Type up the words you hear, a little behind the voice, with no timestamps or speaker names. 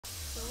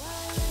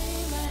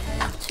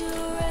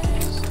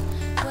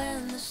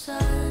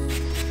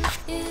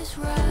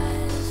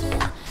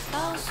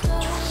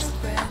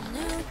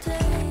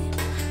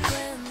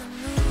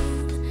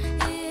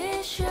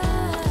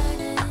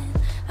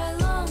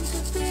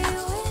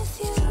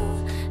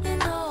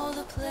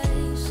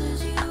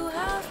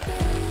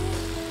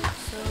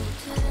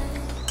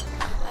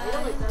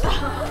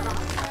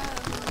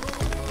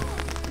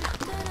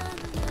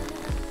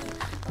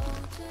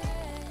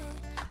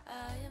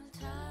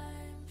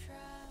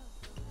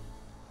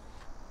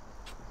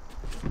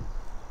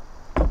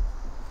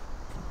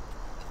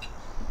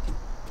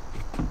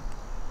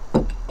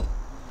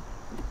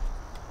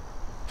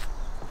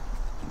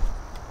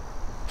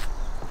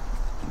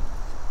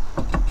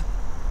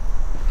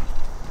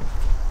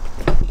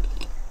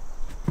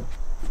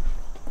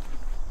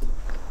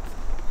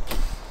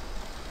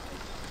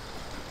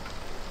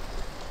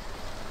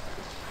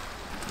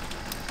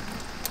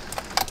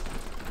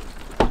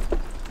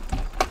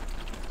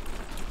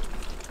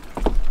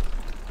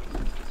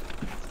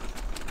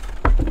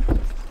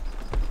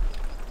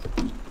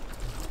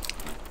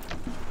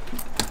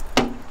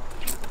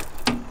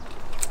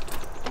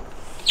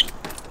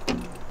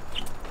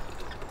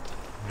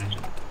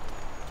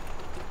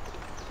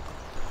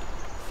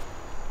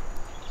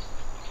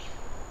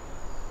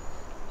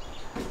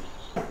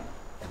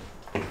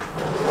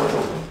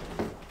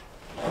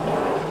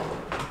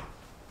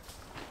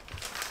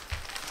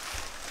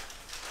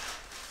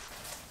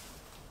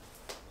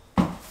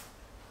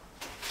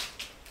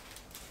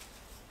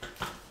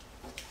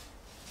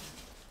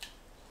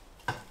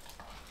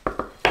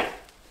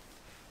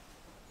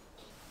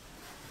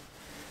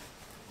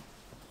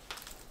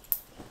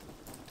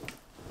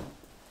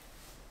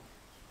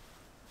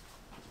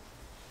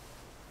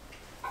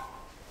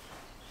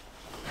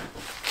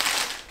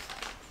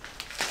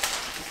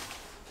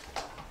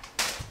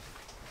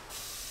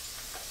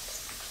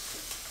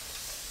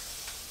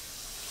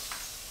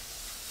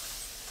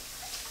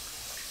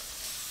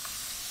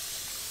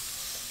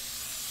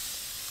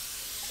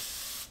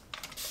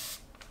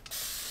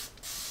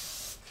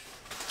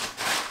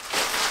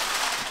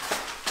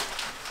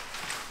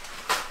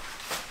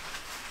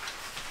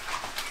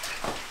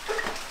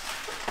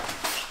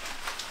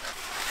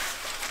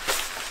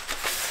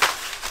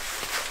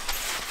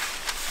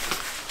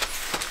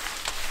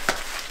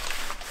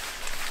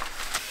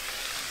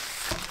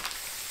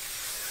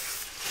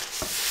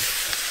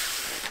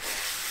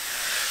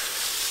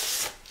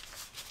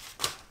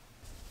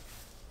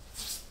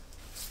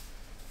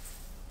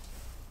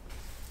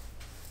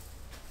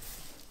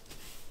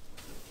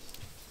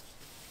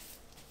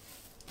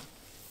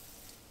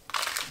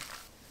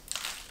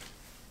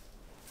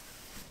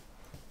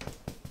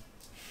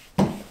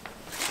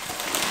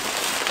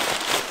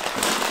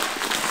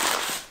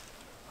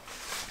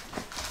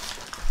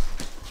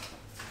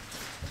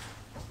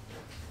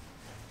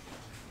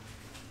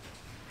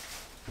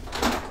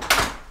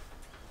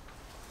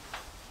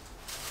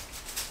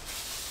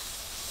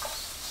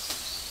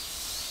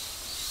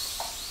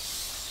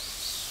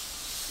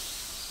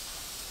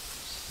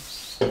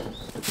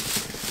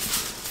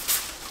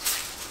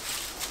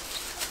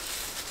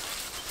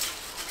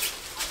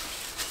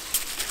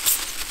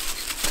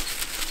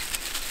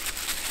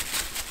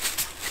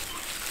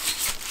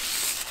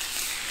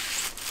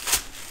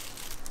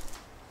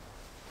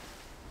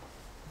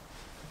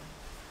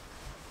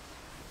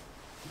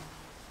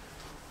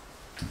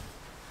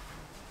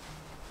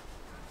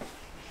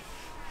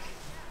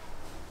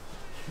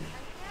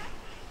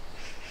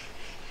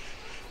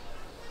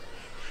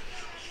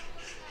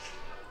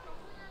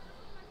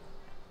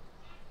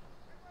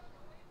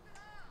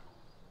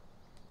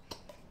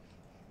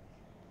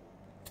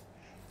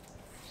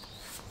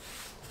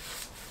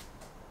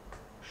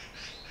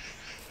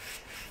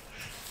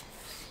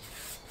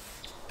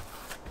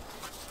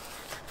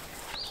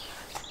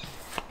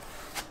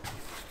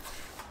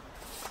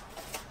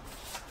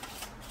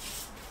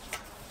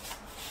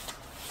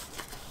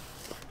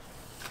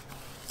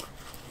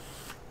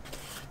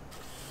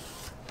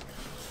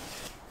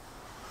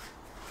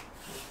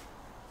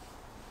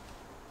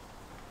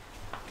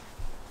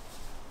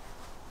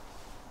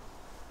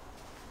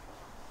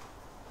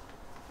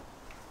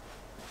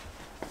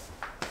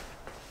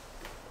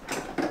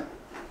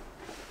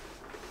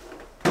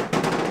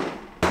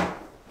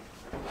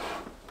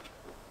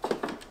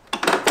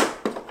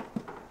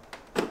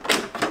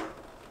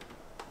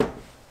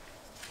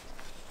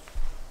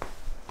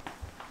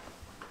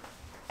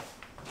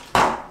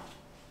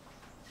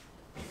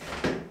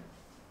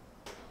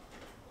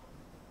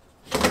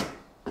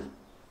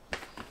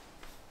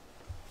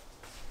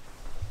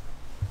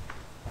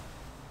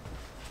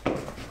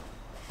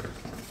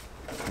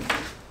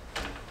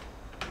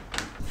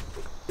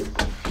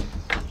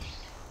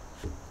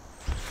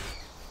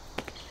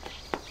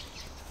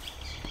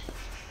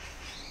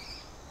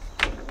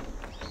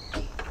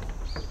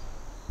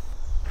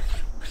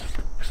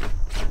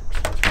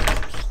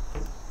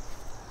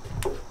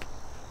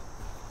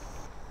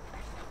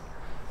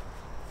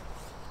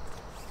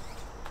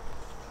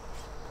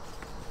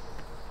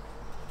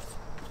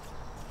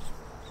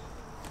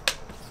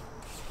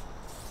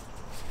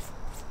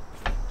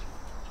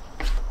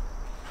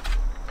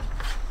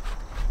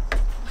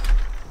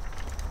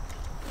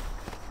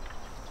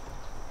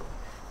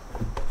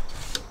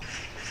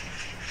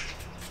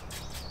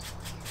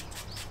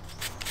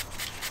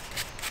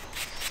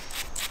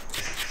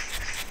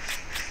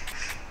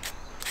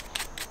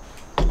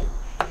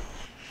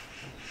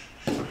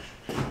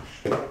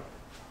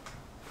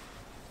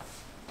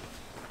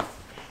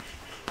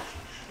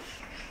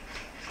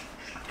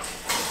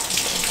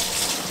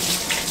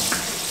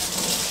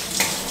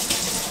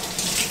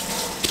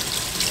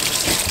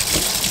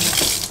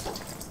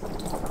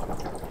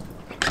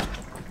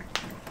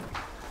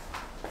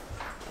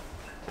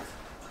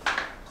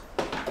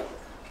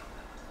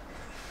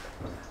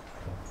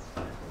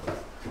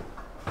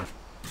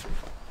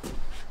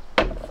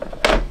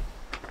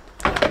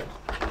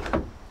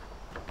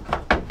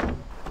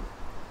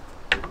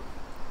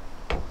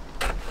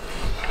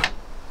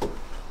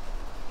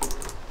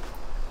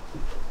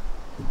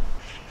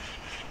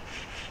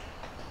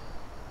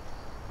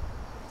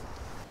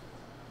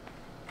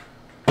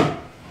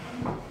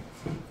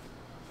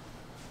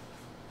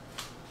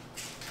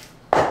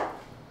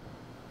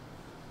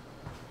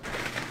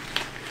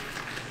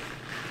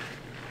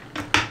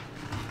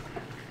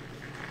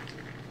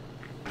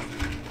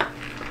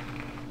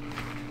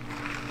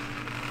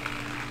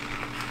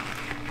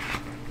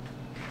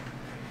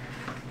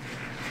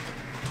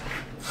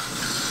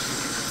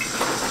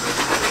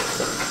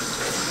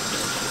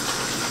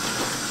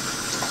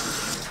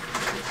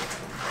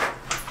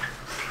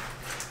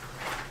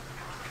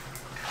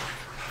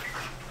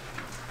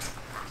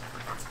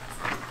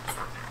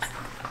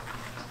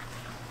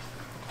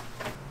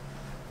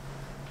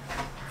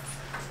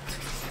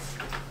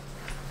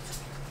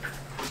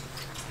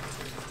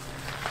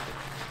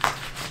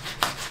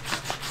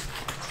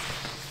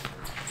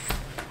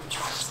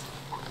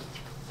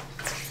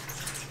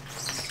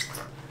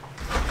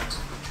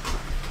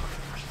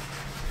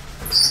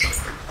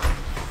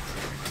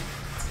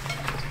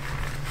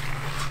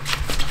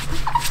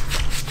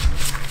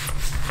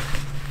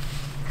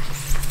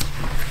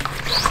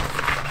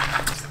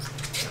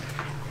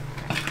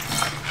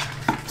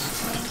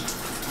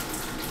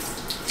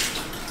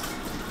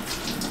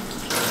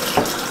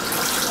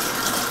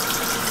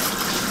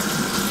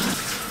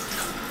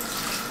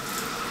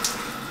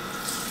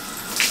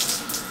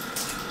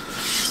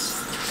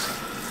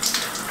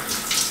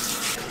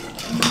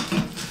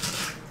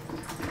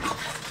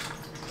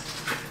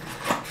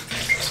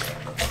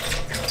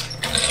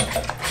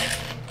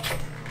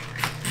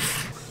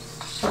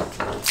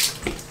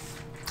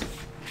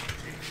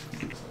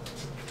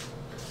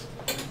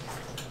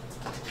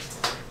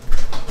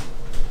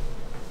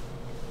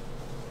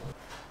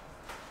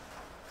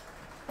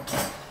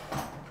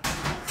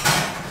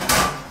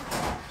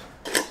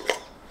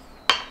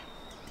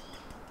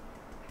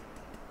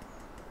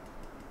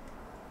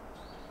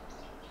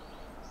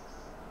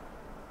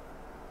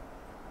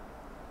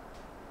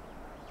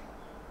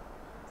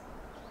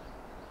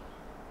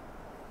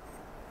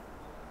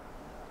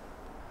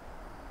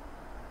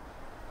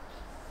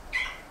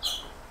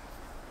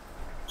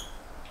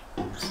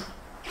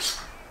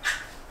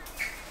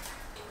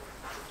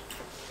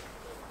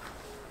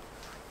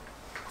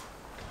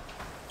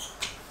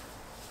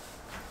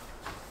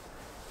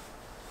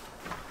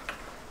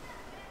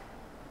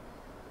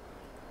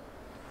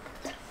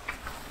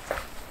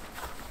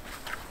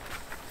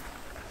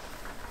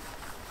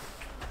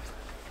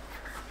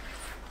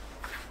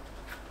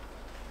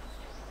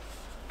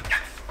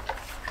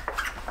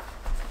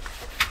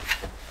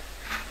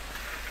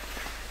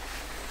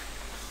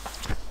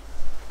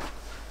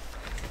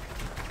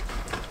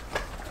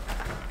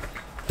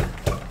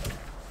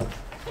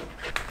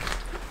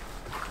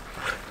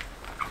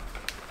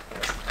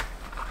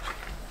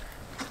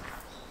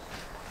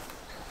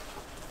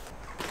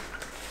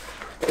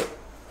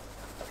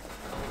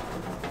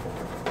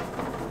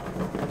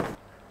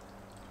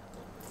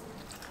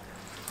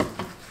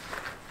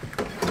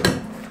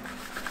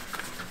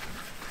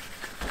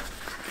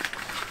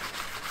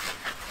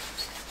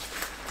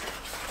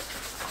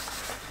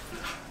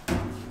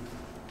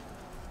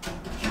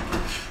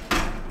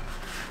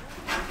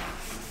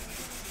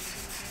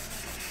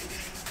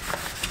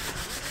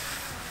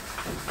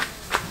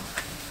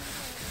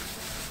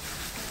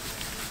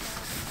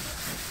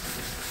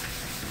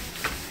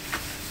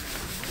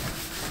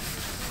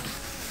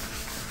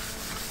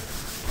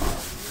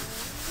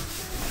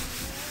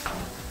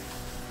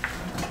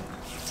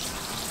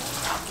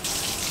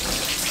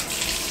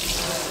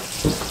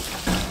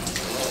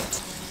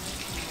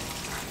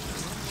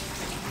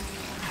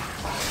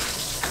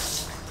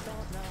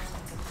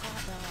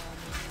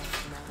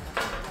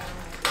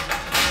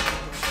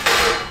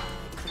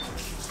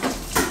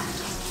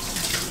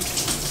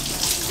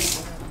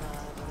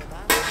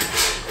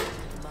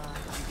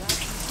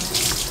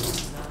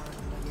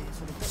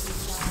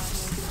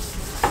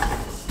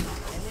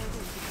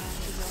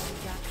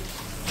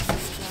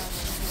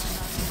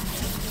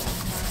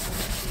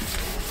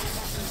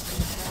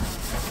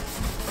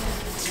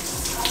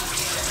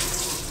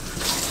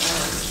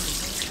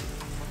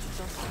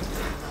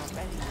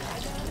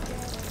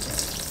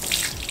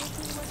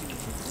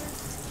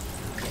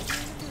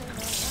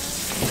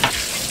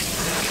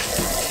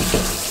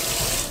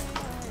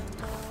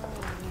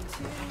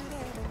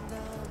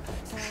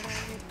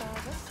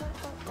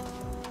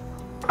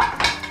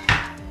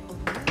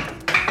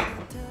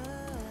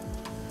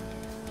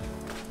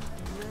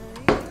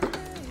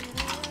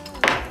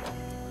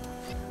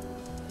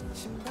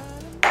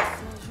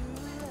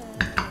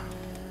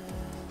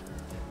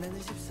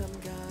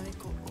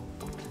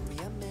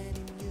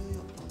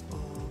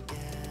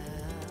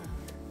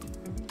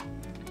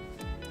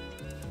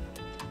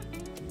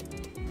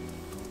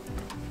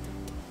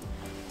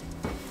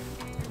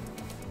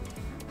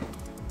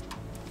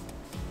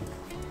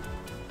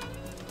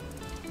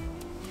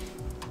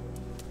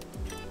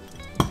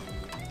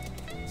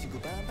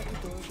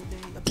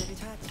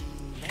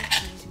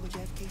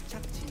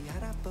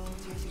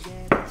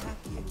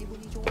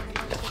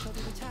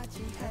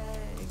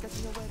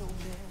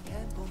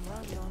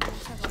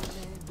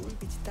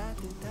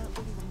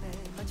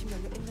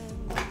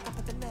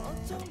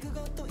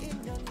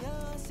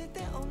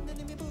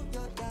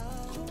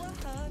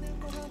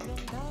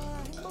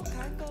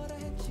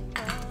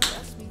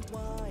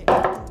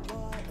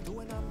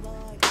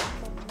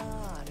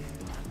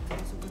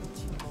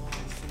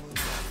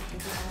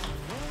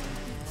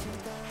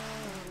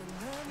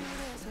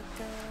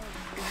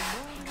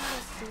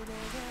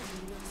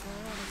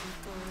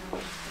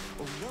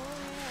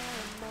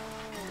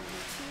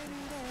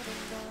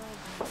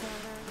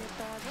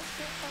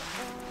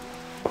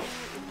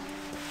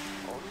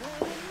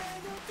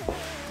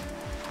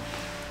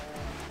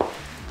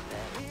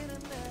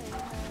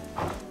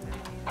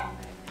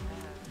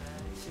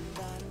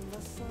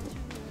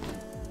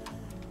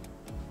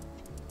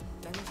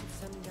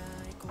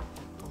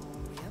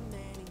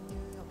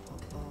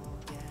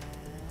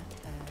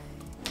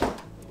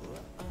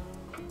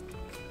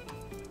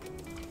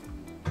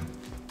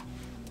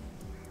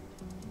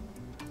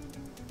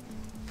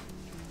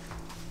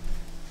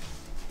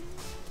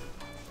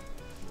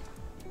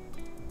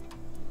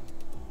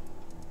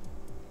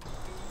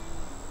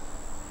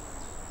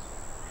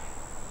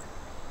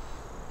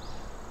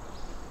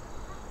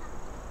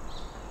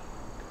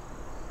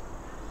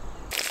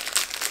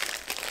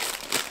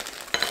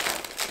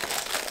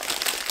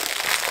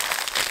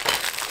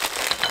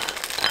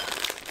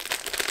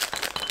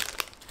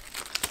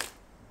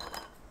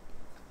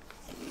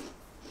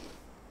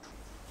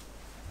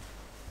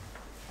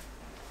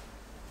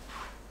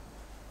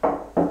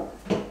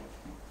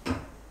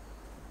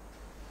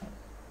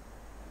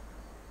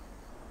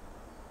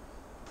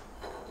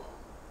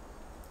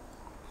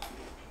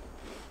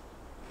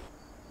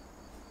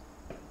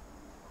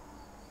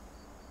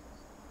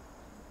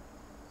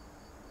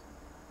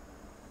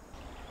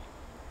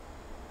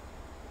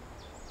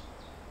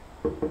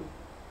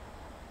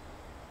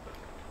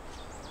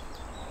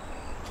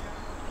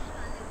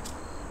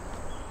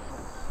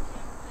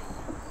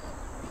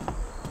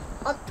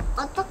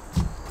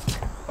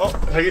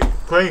자기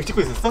고양이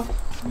찍고 있었어?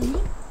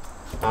 아니.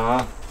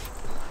 아.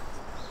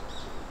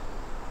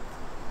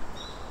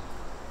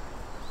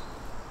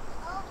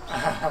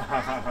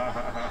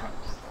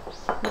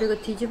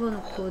 그리고 뒤집어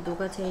놓고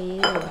누가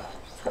제일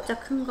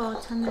살짝 큰 거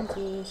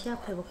찾는지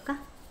시합해 볼까?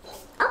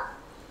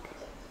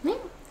 네?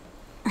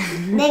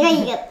 내가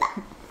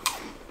이겼다.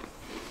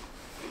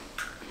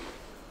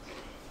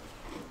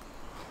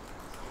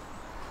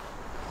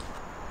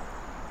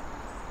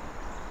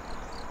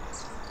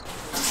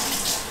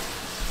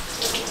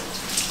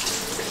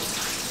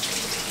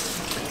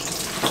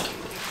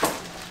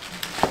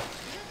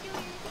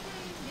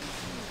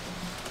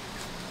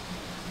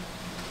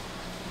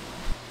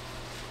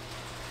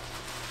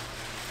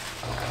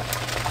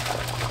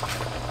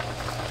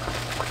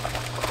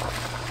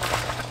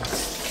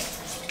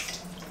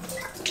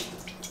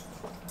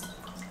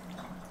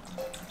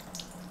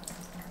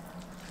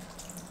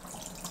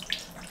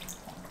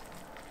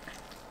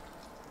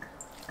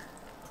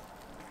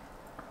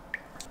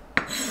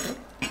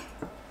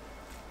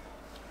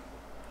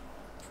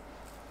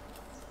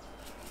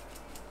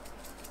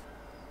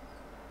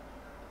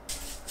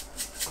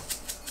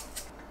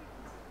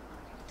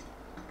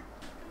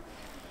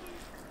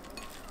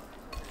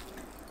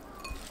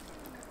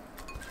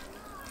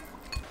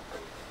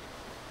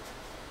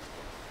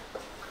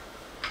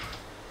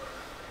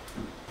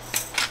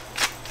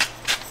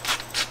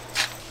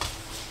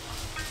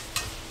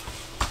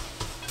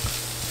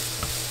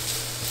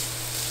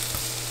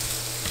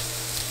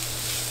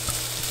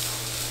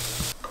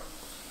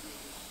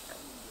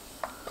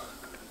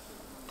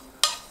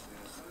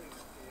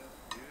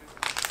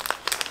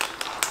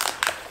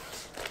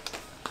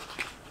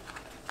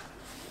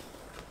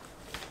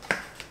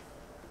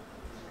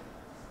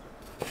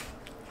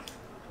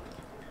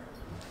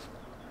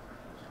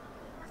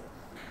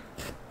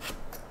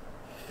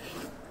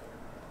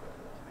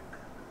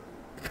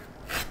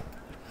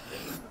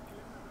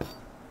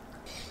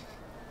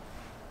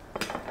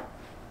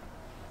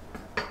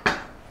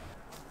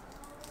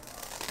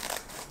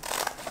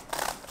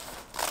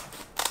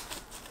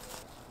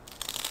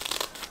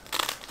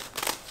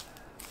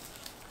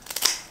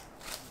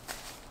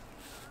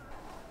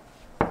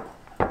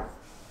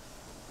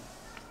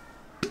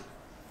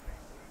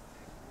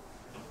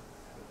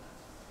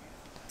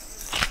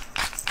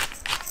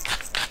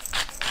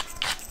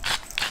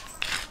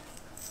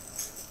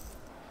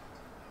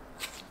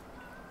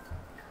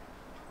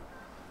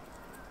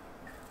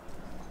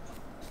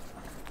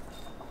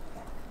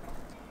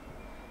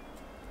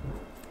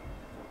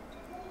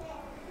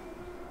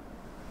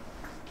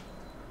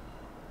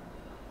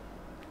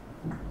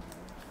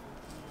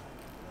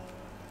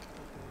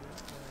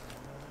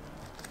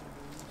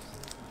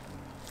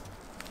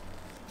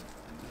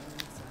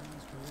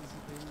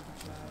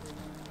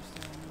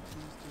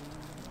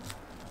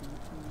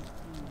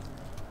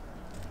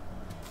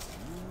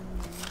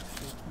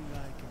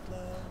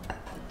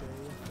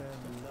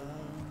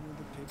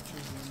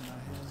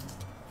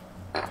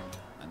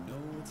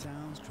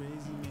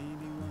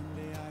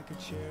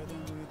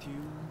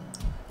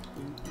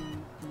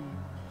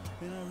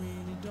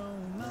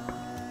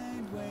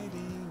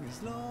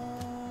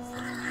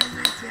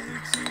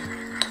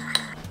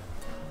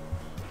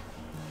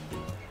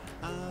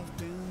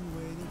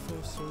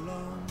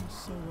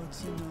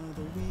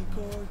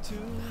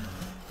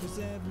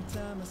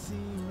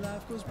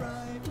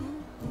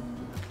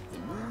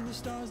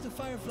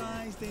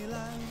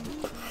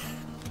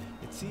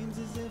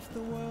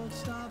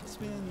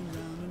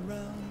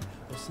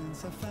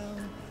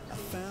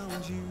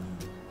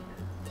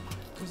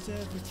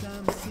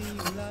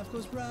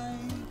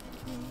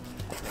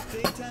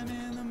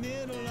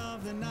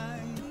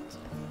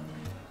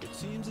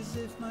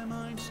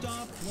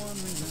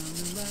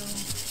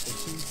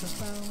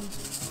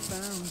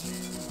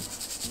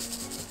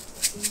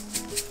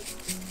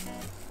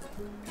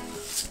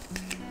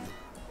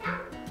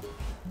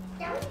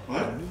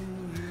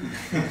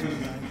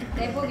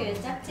 내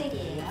보기엔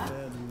짝짝이에요.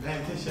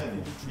 네,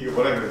 패션이. 이거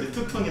뭐라 그러지?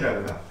 투톤이라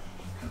그러나?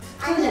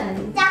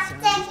 아니,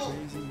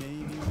 짝짝이.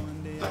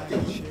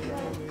 짝짝이.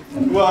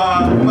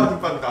 우와, 너무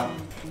맛있다.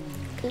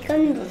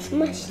 이건 무슨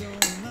맛이야?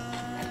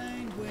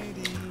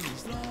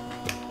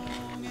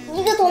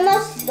 이거 더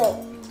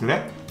맛있어.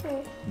 그래?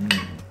 응.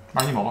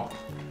 많이 먹어.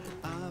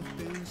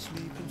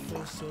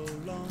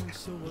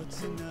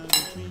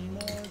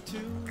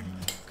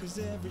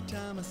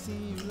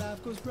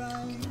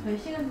 별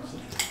시간 없이.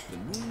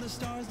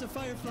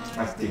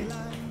 맛있지?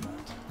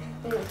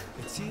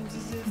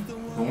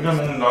 너무 잘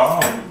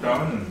먹는다, 일단.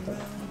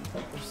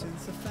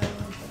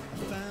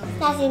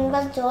 나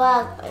김밥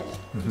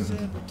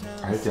좋아하거든.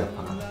 알지,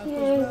 아빠가.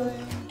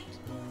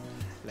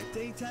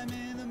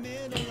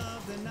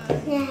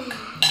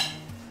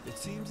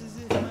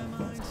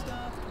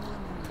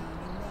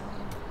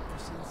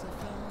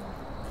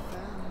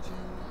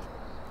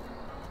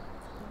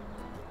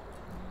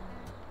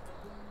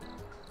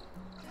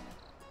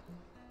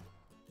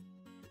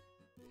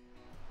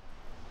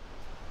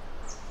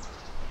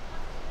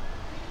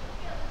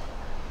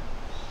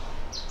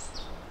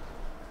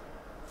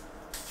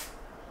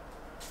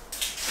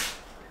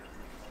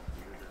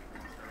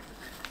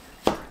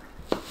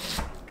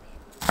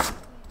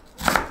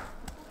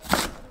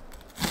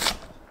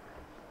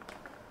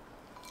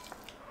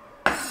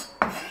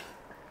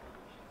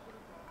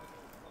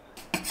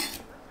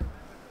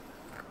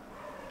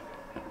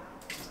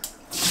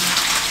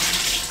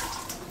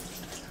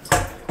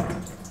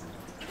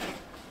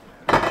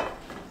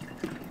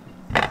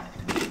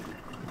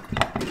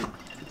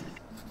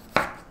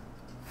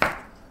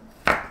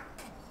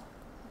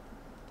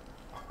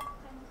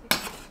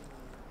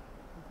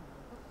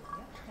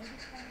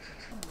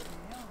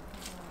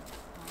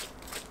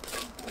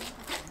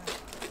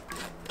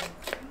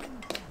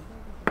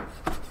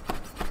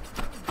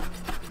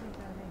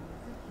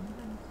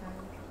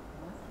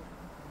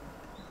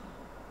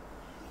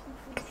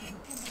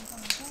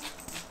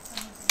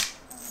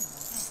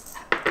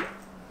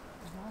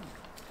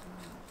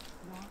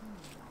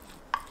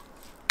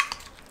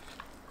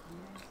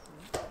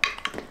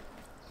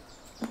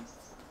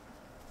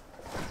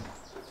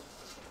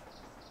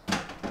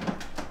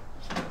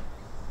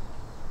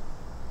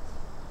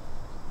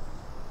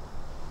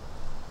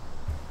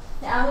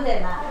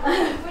 아무데나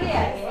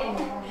프리하게.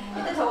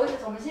 이따 저기서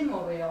점심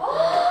먹어요.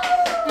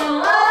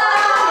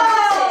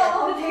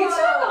 근데 되게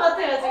추운 것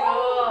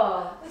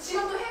같아가지고.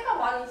 지금도 해가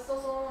많이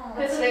있어서.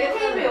 그래서 내가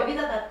테이블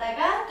여기다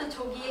놨다가 또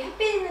저기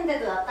햇빛 있는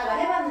데도 놨다가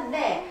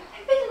해봤는데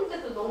햇빛 있는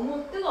데도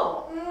너무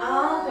뜨거워.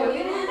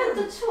 여기는 약간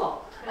또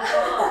추워.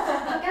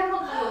 그래서 밖에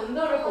한번 가서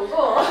온도를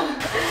보고.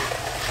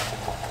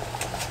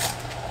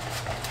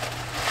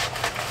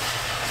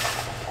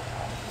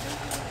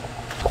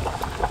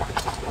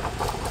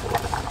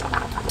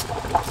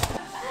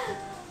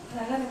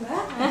 나가는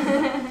거야?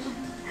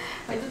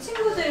 또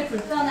친구들이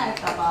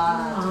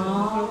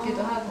불편할까봐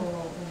그렇기도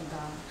하고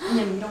뭔가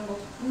그냥 이런 거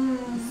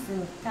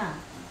있으니까.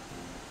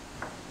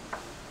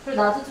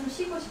 그리고 나도 좀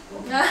쉬고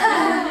싶고. 그래도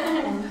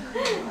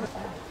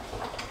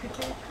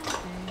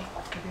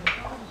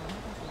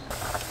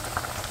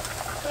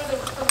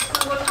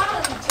그걸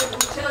하면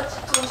제가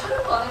직접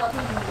촬영도 안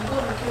해가지고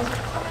이거를 계속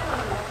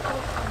카메라를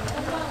왔다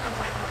갔다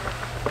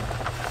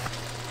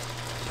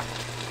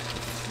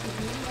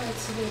누군가의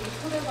집에 이렇게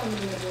초대받는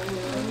게 너무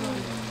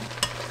오랜만이야.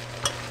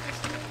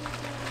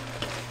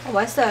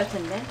 맛있어야 할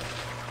텐데.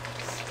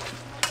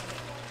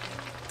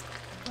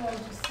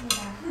 좋습니다.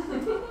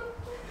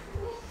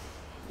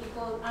 이거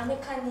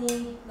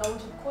아늑하니 너무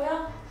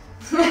좋고요.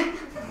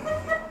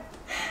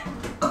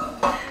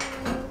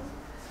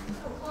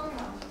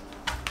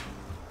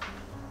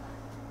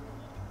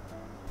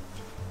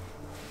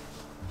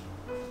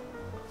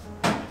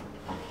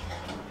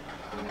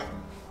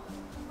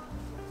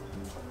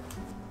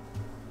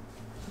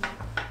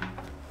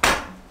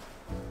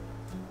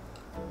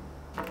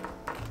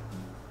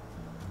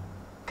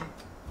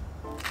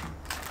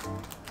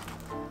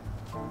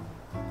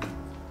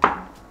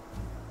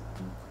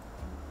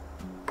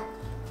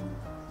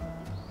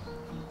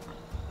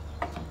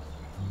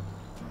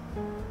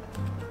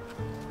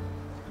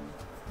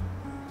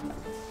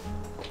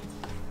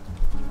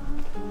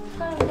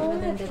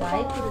 근데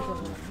나이프를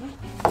줘보네.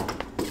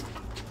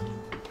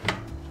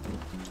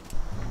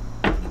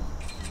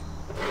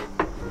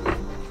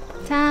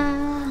 자,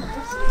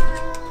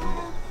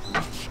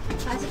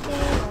 맛있게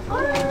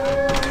먹어요.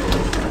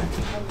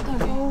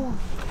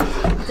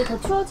 이제 더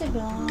추워지.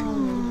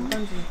 떨어지면 못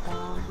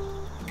던지니까.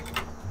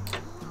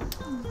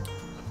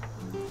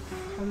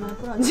 얼마나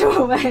불안지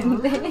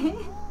모르겠는데.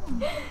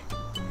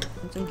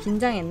 좀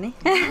긴장했네.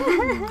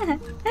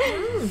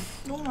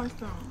 너무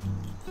맛있어.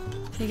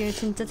 이게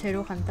진짜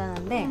재료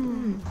간단한데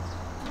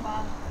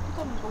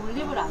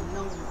올리브를 안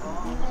넣은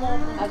거.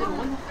 나도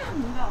먹었는데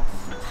뭔가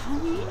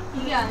간이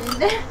이게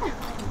아닌데.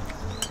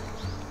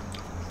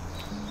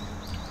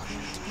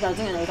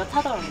 나중에 내가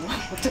타더라고.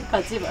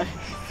 어떡하지 말.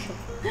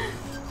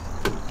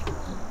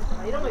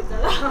 이런 거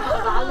있잖아.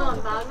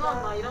 만원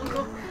막 이런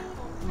거.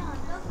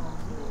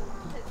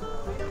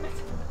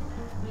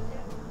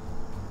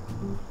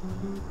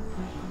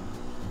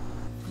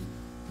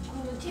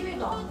 그러면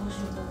TV도 안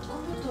보시고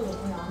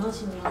컴퓨터도 거의 안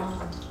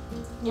하시면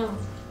그냥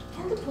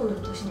핸드폰을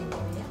보시는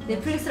거예요?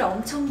 넷플릭스를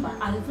엄청 봐.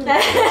 아,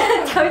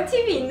 넷플릭스? 저희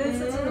TV 있는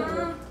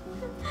수준으로.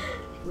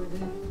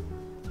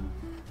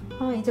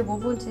 아 이제 뭐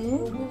보지?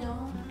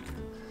 뭐냐?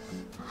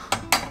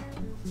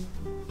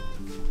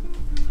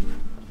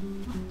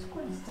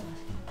 초콜릿 진짜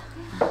맛있겠다.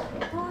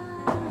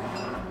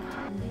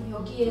 근데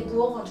여기에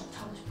누워가지고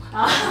자고 싶어요.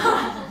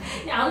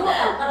 그냥 아무것도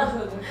안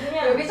깔아줘도 돼.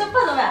 그냥 여기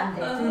소파 넣으면 안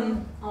돼.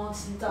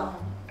 진짜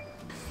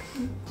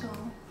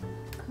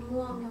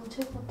근무하면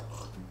최고다.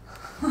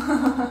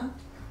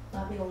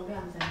 나비가 오래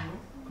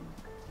앉아있네.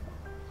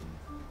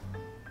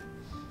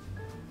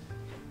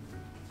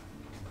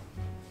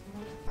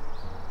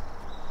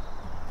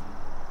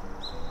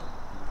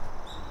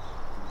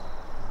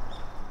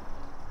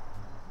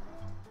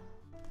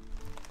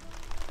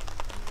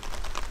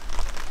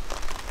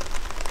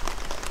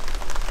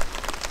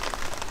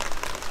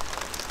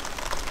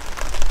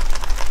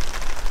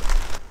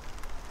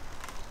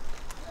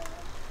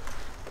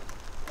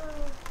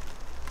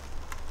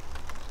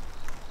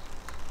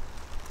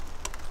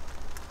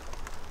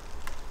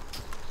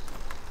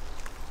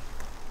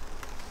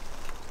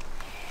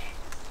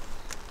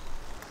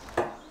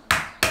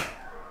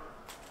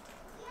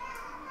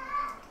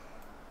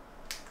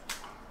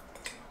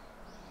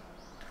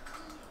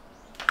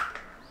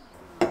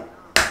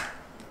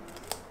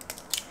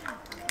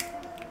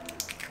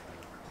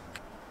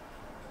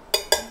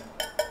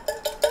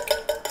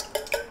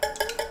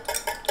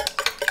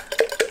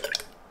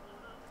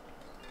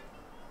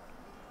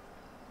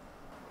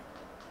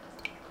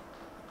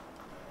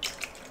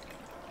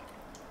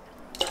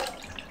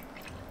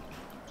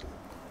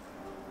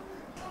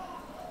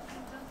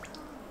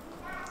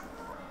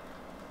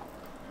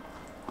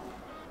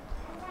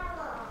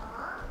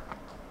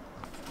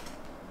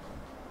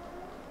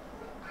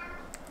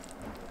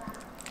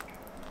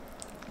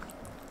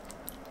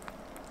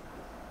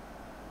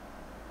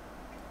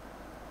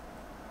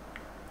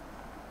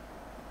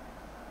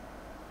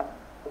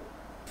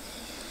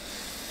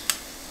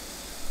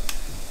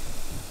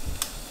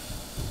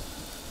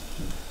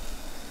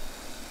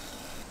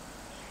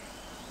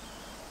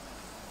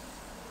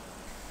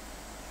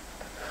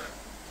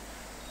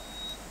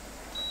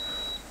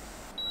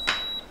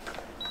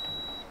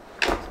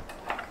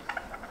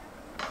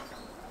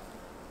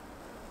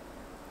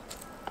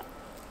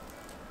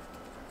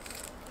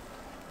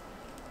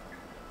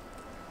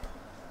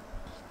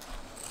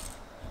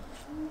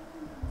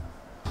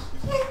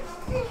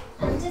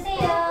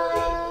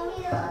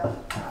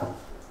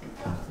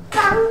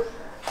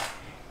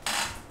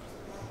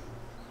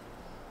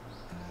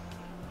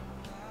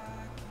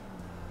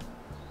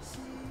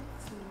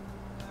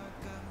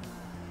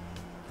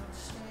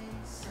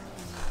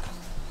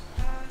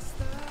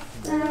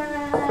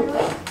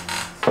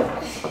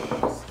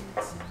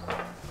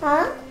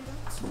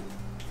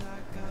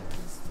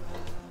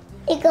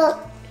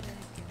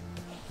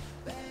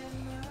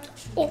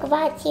 이거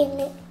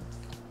맛있는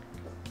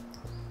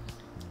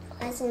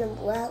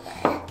뭐야?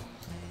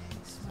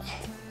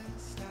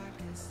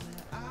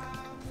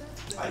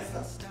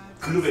 맛있어?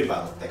 블루베리 맛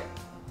어때?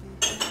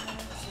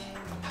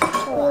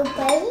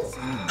 블루베리?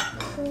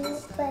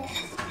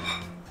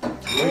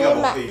 우리가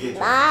먹고 얘기해줘.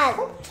 맛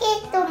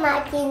쿠키도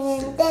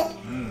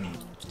맛있는데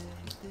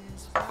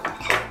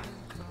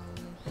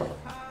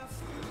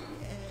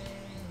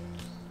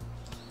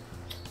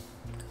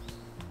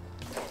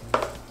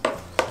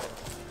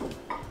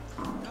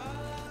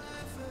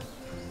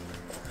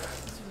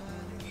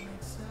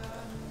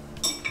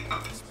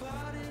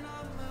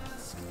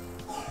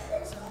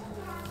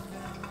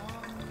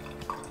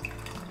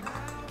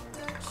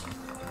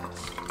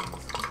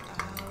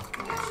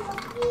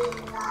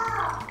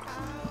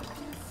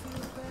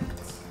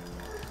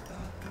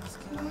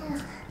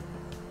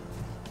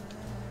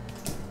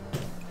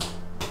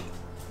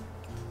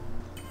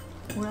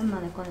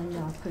오랜만에 꺼냈는데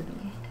와플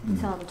중에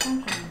이사하고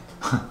처음 꺼냈는데.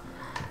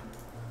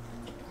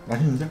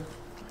 맛있는데?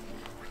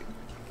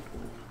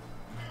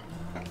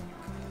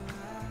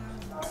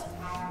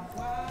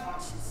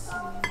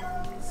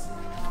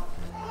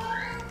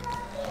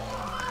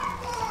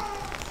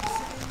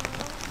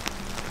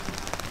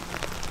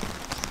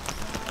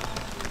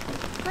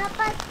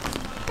 아빠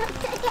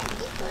깜짝이야.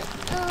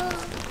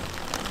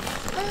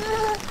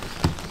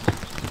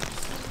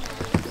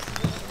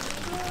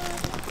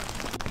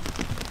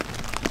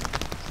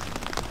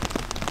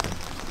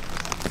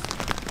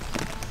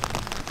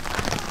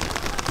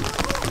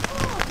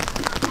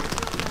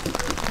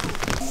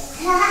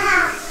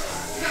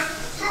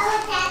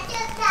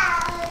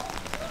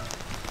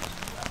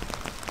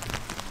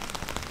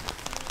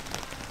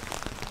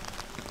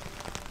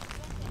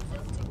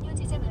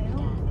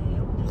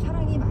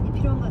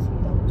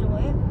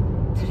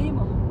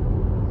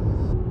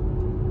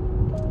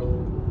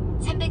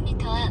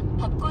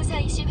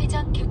 서울시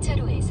회전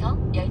교차로에서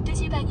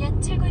 12시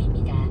방향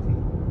출구입니다.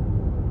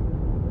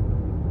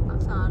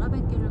 막상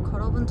아라뱃길을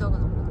걸어본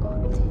적은 없는 것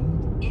같아.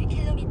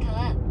 1km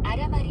앞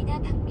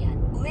아라마리나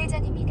방면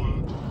우회전입니다.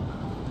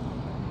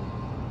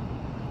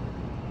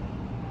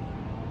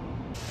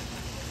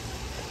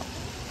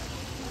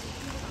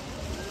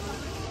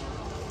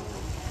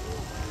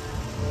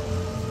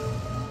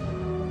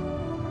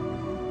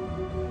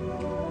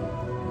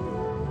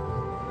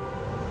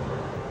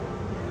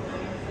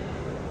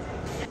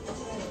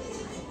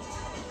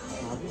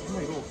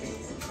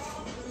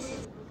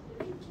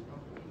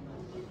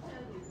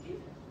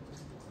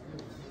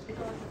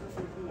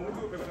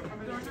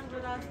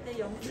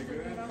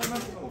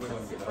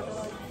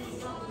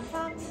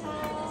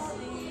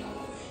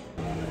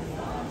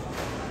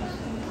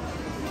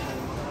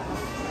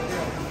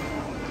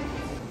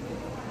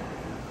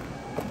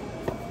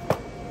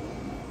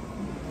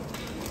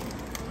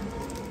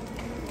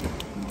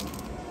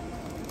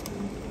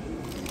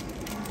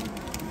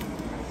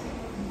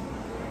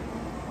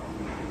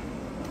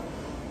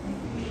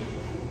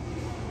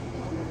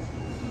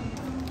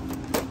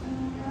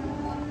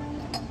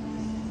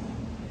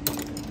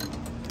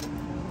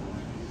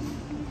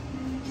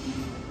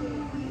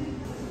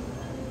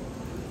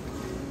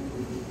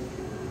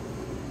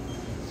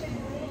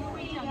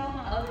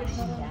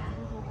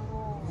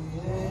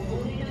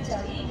 오늘도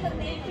저희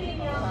현대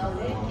프리미엄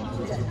아울렛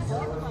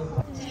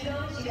김포점에서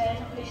즐거운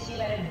시간 되시기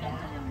바랍니다.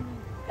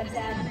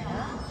 감사합니다.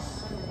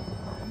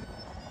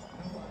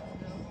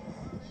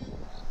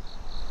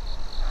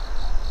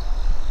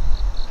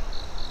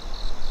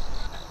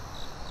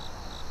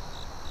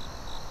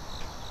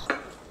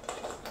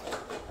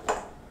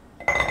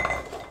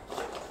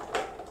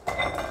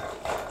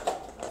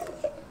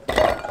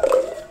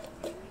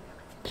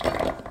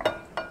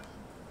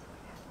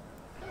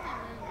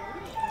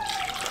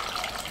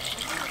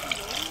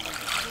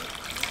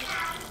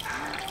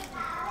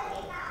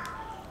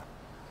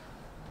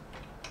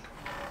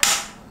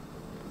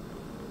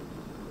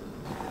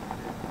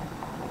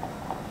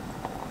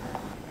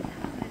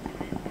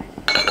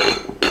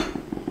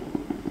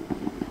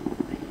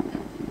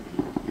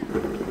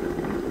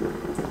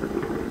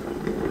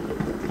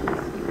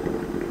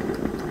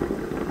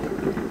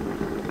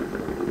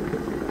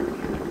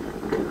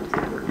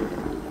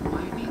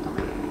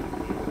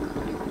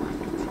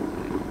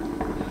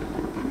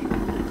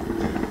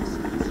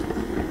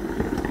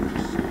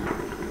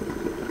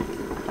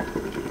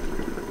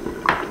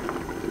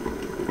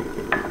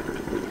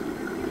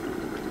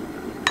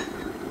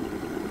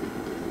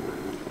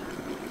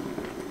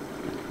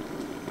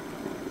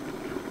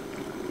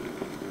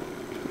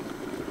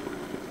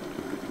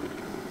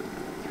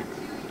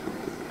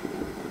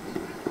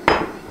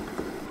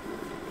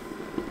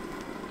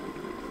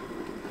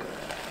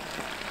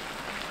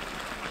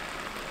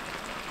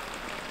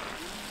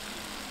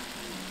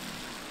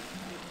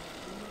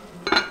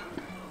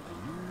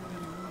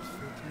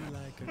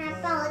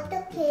 아빠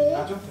어떡해?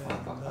 나줘?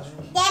 아빠 나줘.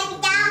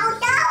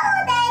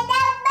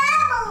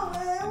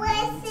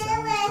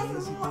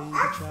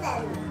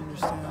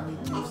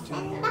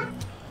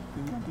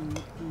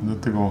 너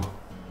뜨거워.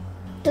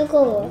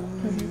 뜨거워.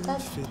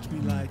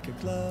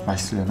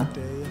 맛있으려나?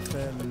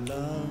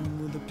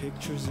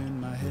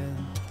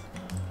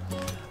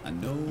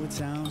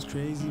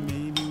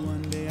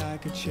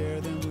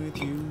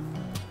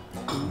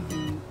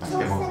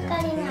 맛있게 먹으세요.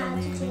 색깔이는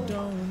아주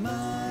좋아.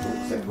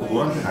 녹색,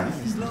 노란색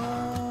아니지?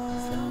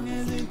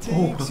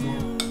 오, 그래서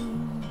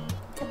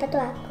아빠도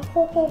아까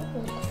호호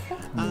했어?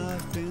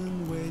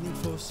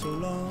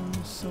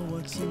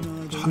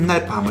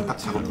 첫날 밤을 딱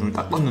자고 눈을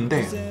딱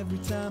떴는데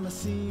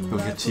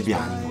여기가 집이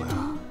아닌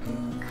거야.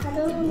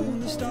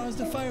 가루는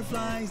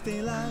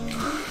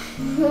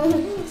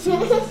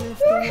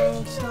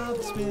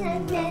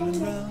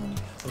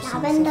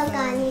라벤더가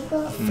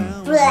아니고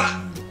블랙.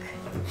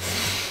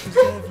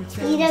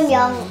 이름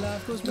영.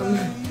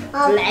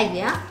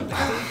 블랙이야?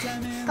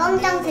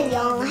 검정색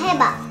영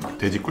해봐.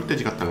 돼지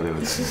꿀돼지 같다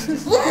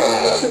그래가지고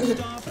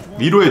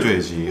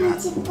위로해줘야지.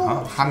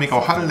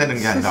 하미가 화를 내는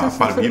게 아니라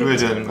아빠를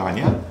위로해줘야 하는 거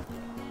아니야?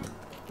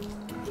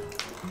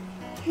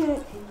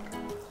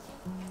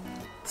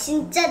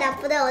 진짜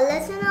나쁘다.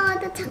 원래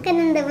수능어도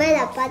착했는데 왜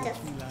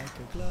나빠졌어?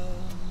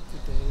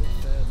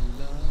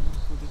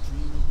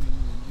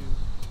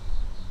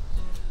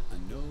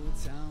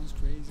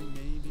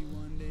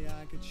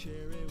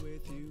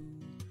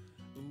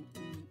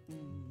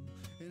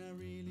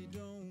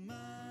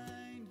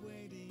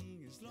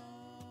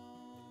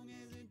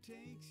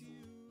 Takes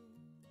you